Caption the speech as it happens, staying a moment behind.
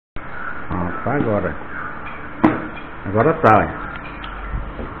Tá agora. Agora tá, olha.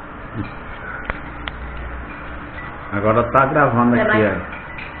 Agora tá gravando aqui, ó.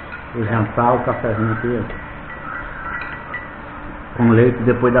 O jantar, o cafezinho aqui, ó. Com leite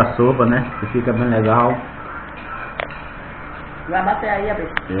depois da sopa, né? Que fica bem legal. Vai bater aí, a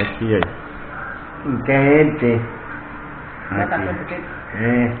bicho. E aqui, aí. Quente. Vai estar Aqui. quente.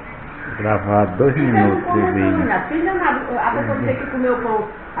 É. Gravar 2 minutos de vídeo. Fiz danado. A pessoa tem que comer o pão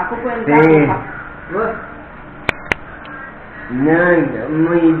acompanhando Sim. da sopa. Não,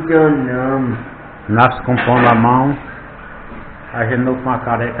 muito não. Nasce com pão na mão. Agenou com a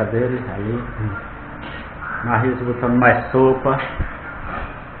careca dele ali. Marisa botando mais sopa.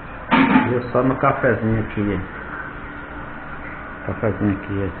 E eu só no cafezinho aqui. Cafezinho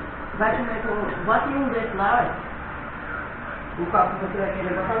aqui. Vai comer com... Bota em um desses lá, olha. O copo que você vai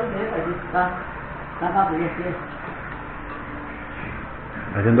querer botar no dentro. A gente tá vazio aqui.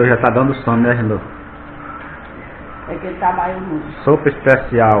 A Gendô já tá dando sono, né, Gendô? É que ele trabalha muito. Sopa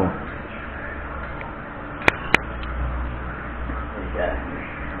especial.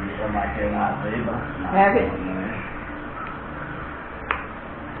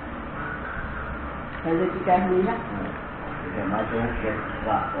 Quer dizer que quer milha?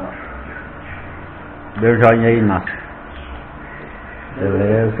 Deu joinha aí, Inácio.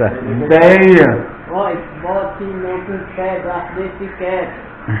 Beleza. Tenha. Olha, bote não com pedra, desse quieto.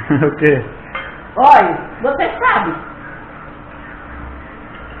 O quê? Olha, você sabe.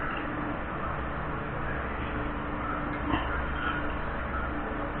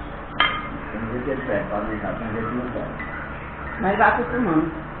 Mas vai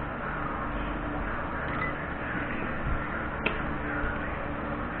acostumando.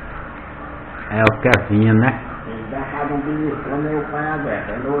 É o Kevinho, né? Já faz um beliscão, meu pai aberto.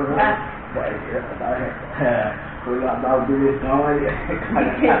 Fui lá dar o beliscão, aí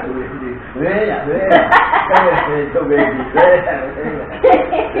venha, estou bem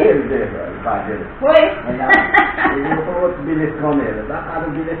Foi? Ele foi outro beliscão nele. Dá cada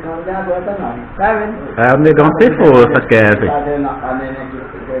beliscão, não aguenta não. Tá vendo? É, o negão tem força, Kevin. Tá vendo a neném aqui?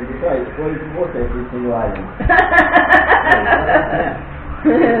 Foi você que ensinou aí.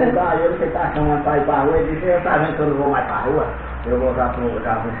 Daí ele que tá chamando pra ir pra rua, ele disse, eu tá vendo que eu não vou mais pra rua? Eu vou já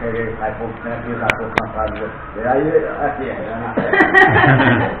não cheguei faz pouco tempo e já tô cansado. E aí, aqui,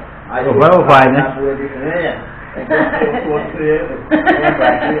 aí Ou vai ou vai, né? Ele disse, venha, eu fosse ele,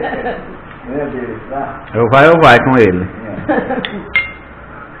 venha dele, tá? Eu vai com ele.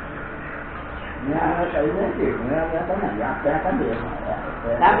 Minha arranca aí não é tipo, não é também, já aperta mesmo.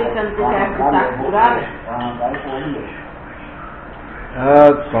 Tá brincando que quer que tá curado? Vai com ele.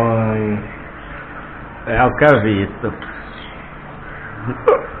 Ah, pai. É o Kevito.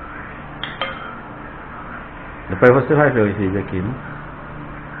 Depois você vai ver os vídeos aqui, né?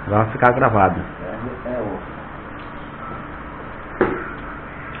 Vai ficar gravado.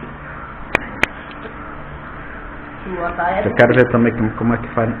 Eu quero ver também como é que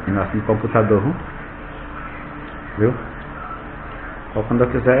faz no computador, viu? Ou quando eu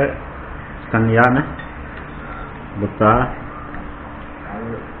quiser escanear, né? Botar.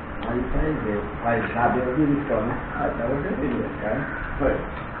 Aí vai ver, vai saber o beliscão, né? Até hoje eu vi, cara. Foi.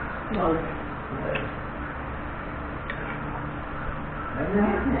 Não.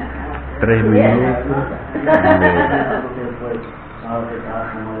 3 minutos.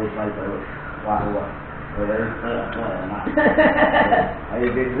 Aí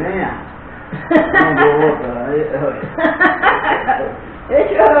ele venha. Não vou outra. Ele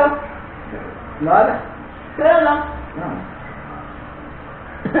chorou. Nada? Chorou não. Não.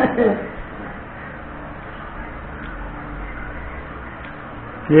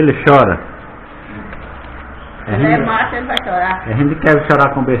 E ele chora. Ele é macho, ele vai chorar. A gente quer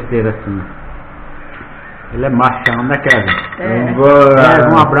chorar com besteira assim. Ele é machão, né, Kevin? É.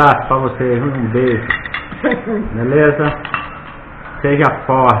 Kevin, um abraço pra você, um beijo. Beleza? Seja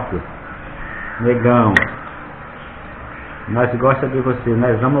forte, negão. Nós gostamos de você,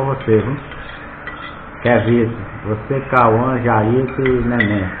 nós amamos você, viu? Kevin, você, Cauã, Jairto e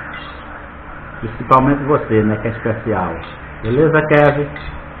Neném. Principalmente você, né, que é especial. Beleza, Kevin?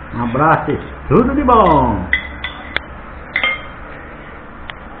 Um abraço e tudo de bom!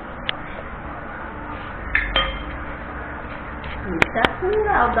 Tá com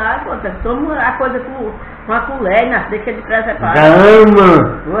grau d'água, toma a coisa com uma colher, né? Deixa ele preservar. Caramba!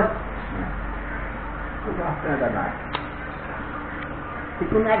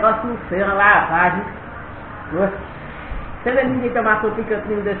 Fica um negócio no feio, uma lavagem. Você vê ninguém tomar sopa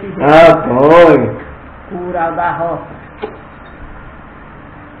picantinho desse jeito? Ah, foi! Curau da roça.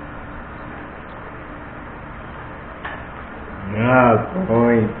 Ah,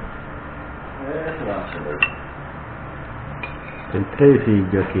 foi! Tem 3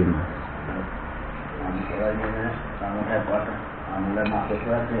 vídeos aqui, mano. A mulher matou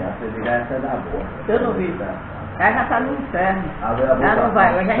foi assim, a ligar essa é da boa. Eu não vi. Ela já tá no inferno. Ela não vai,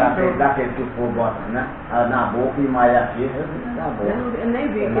 ela já entrou. Daquele que o povo bota, né? Na boca e mais aqui, na boca. Eu nem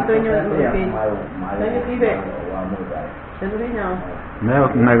vi, que tô indo no vídeo. Tô indo aqui ver. Eu não vi não. Não é o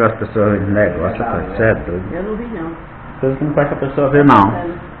negócio da pessoa, negócio, você é doido. Eu não vi não. Coisa que não faz a pessoa ver, não.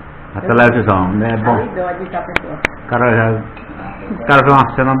 A televisão, né? É bom. Ali dói de a pessoa. O cara vê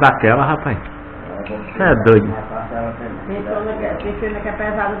uma cena daquela, rapaz. Você é doido. Tem cena que é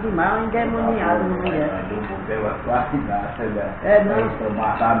pesada demais, um endemoniado no mulher. Não.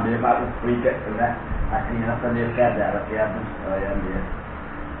 Matar mesmo o filho, né? A criança dele que é dela, que é a mesmo.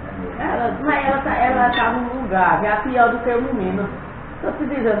 Mas ela tá num lugar, já é pior do que o menino. Tô te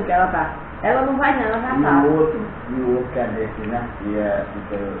dizendo que ela tá. Ela não vai não, ela já tá. E o outro que é desse, né? Que é,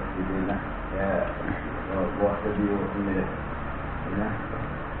 né? Gosta de outro mesmo, né?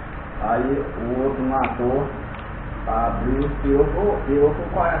 Aí o outro matou, abriu, tirou com o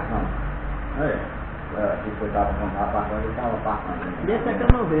coração. Que foi tava com a passando, ele tava passando. Desse é que eu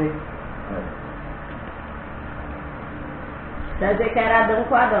não vejo. Quer dizer que era Adão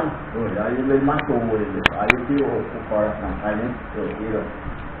com Adão. Foi, aí ele matou ele, aí tirou com o coração, aí ele tirou.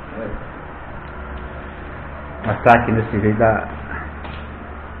 Mas tá aqui nesse vídeo a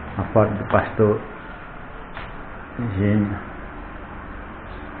foto do pastor Virgínio.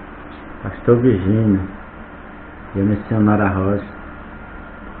 Pastor Virgínio e a missionária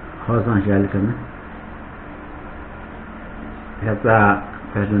Rosa Angélica, né? Já tá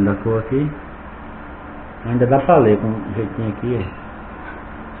perdendo a cor aqui. Ainda dá pra ler com um jeitinho aqui, ó.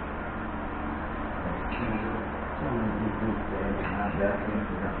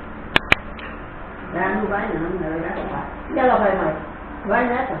 Ela não vai não, ela já tá. E ela vai mais? Vai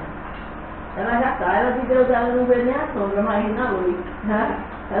nessa. Ela já tá, ela de Deus ela não vê nem a sombra, mas na luz.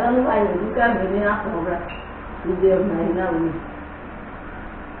 Ela não vai nunca ver nem a sombra de Deus, mas na luz.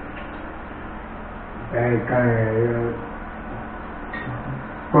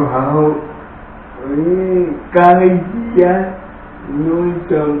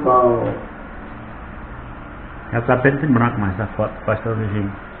 Ela tá preto e branco, mas a foto do pastor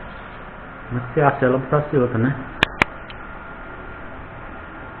Virgínio. Mas se acha ela botasse outra, né?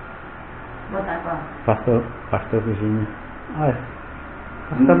 Botar qual? Pastor Virgínio. Olha.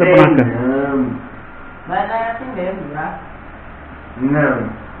 Pastor branca. Vai dar assim mesmo, já. Não.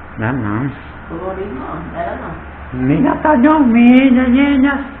 Colorido não, ela não. Menina tá dormindo,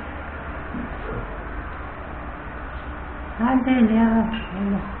 menina.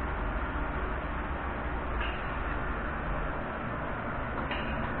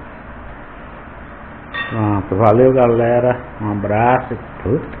 Pronto, valeu galera, um abraço,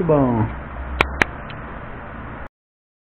 tudo que bom.